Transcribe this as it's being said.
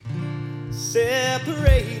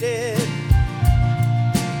separated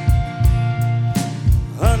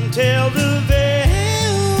until the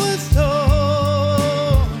veil was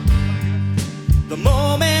torn. The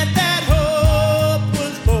moment that hope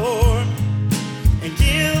was born and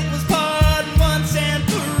guilt was pardoned once and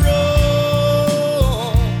for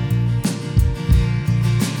all.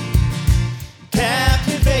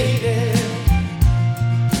 Captivated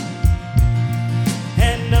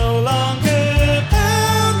and no longer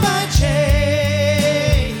bound by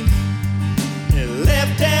chains,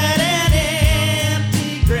 left at an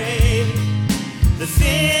empty grave, the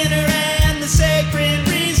sinner and the sacred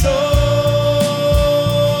resort.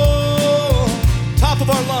 Top of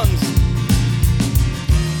our lungs.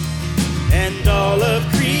 And all of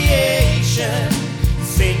creation,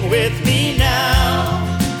 sing with me now.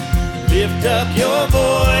 Lift up your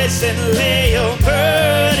voice and lay your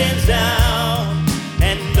burdens down.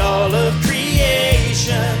 And all of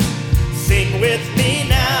creation, sing with me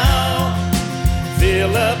now.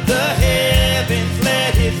 Fill up the heavens,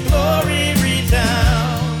 let His glory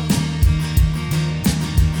resound.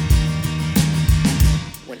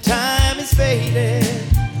 When time is faded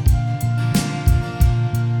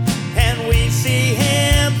and we see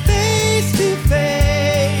Him face to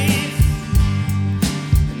face,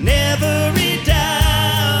 and every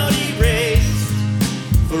doubt erased,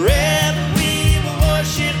 forever we will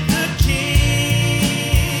worship the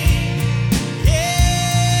King.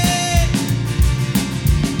 Yeah.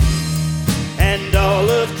 And all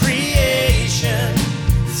of creation,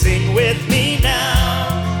 sing with me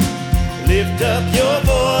now. Lift up your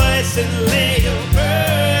voice and lay your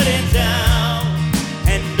burdens down.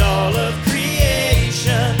 And all of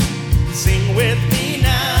creation, sing with me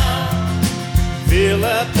now. Fill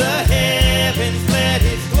up the heavens, let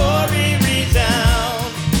His glory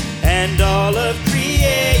resound. And all of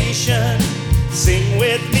creation, sing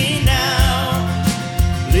with me now.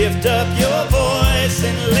 Lift up your voice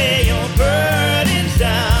and lay your burdens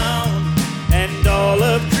down. And all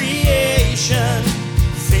of creation,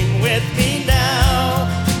 sing with me now.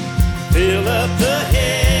 Fill up the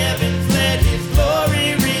heavens, let His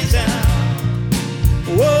glory resound.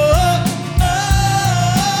 Whoa,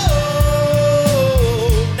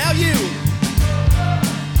 oh, now you.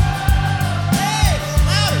 Hey,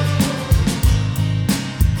 louder.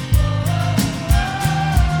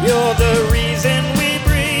 You're the reason we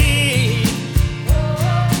breathe.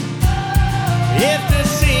 If to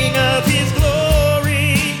sing of His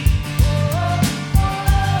glory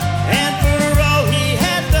and for all He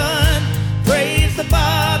has done, praise the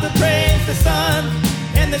Father, praise the Son,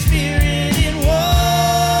 and the Spirit in one.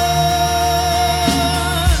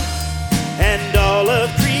 And all of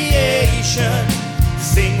creation,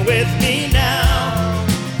 sing with me now.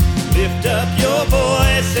 Lift up your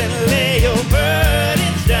voice and lay your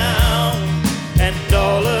burdens down. And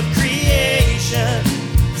all of creation,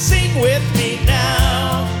 sing with me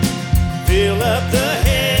now. Fill up the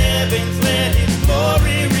heavens, let His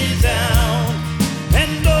glory resound.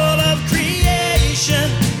 And all of creation,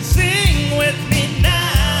 sing with me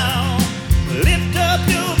now. Lift up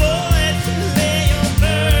your voice and lay your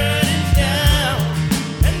burdens down.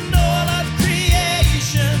 And all of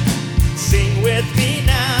creation, sing with me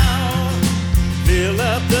now. Fill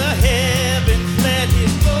up the heavens, let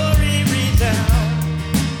His glory resound.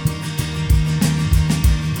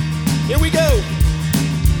 Here we go.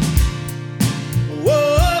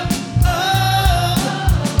 Whoa, oh,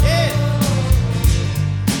 yeah.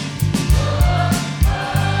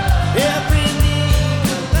 Every knee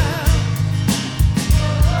will bow.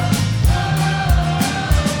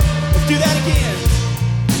 Let's do that again.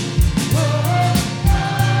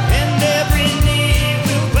 And every knee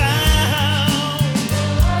will bow.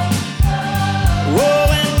 Oh,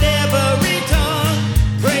 and every tongue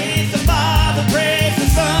praise the Father, praise the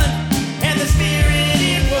Son, and the Spirit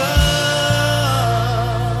in one.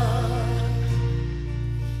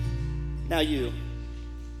 Now you.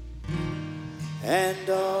 And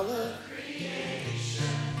all of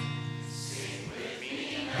creation, sing with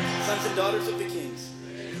me now. Sons and daughters of the kings.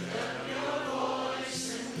 Lift up your voice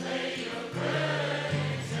and lay your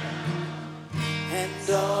burdens down. And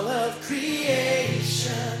all of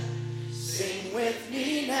creation, sing with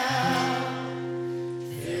me now.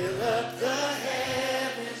 Fill up the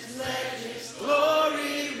heavens, let His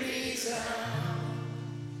glory resound.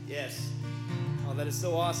 Yes. Oh, that is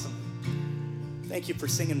so awesome. Thank you for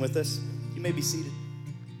singing with us. You may be seated.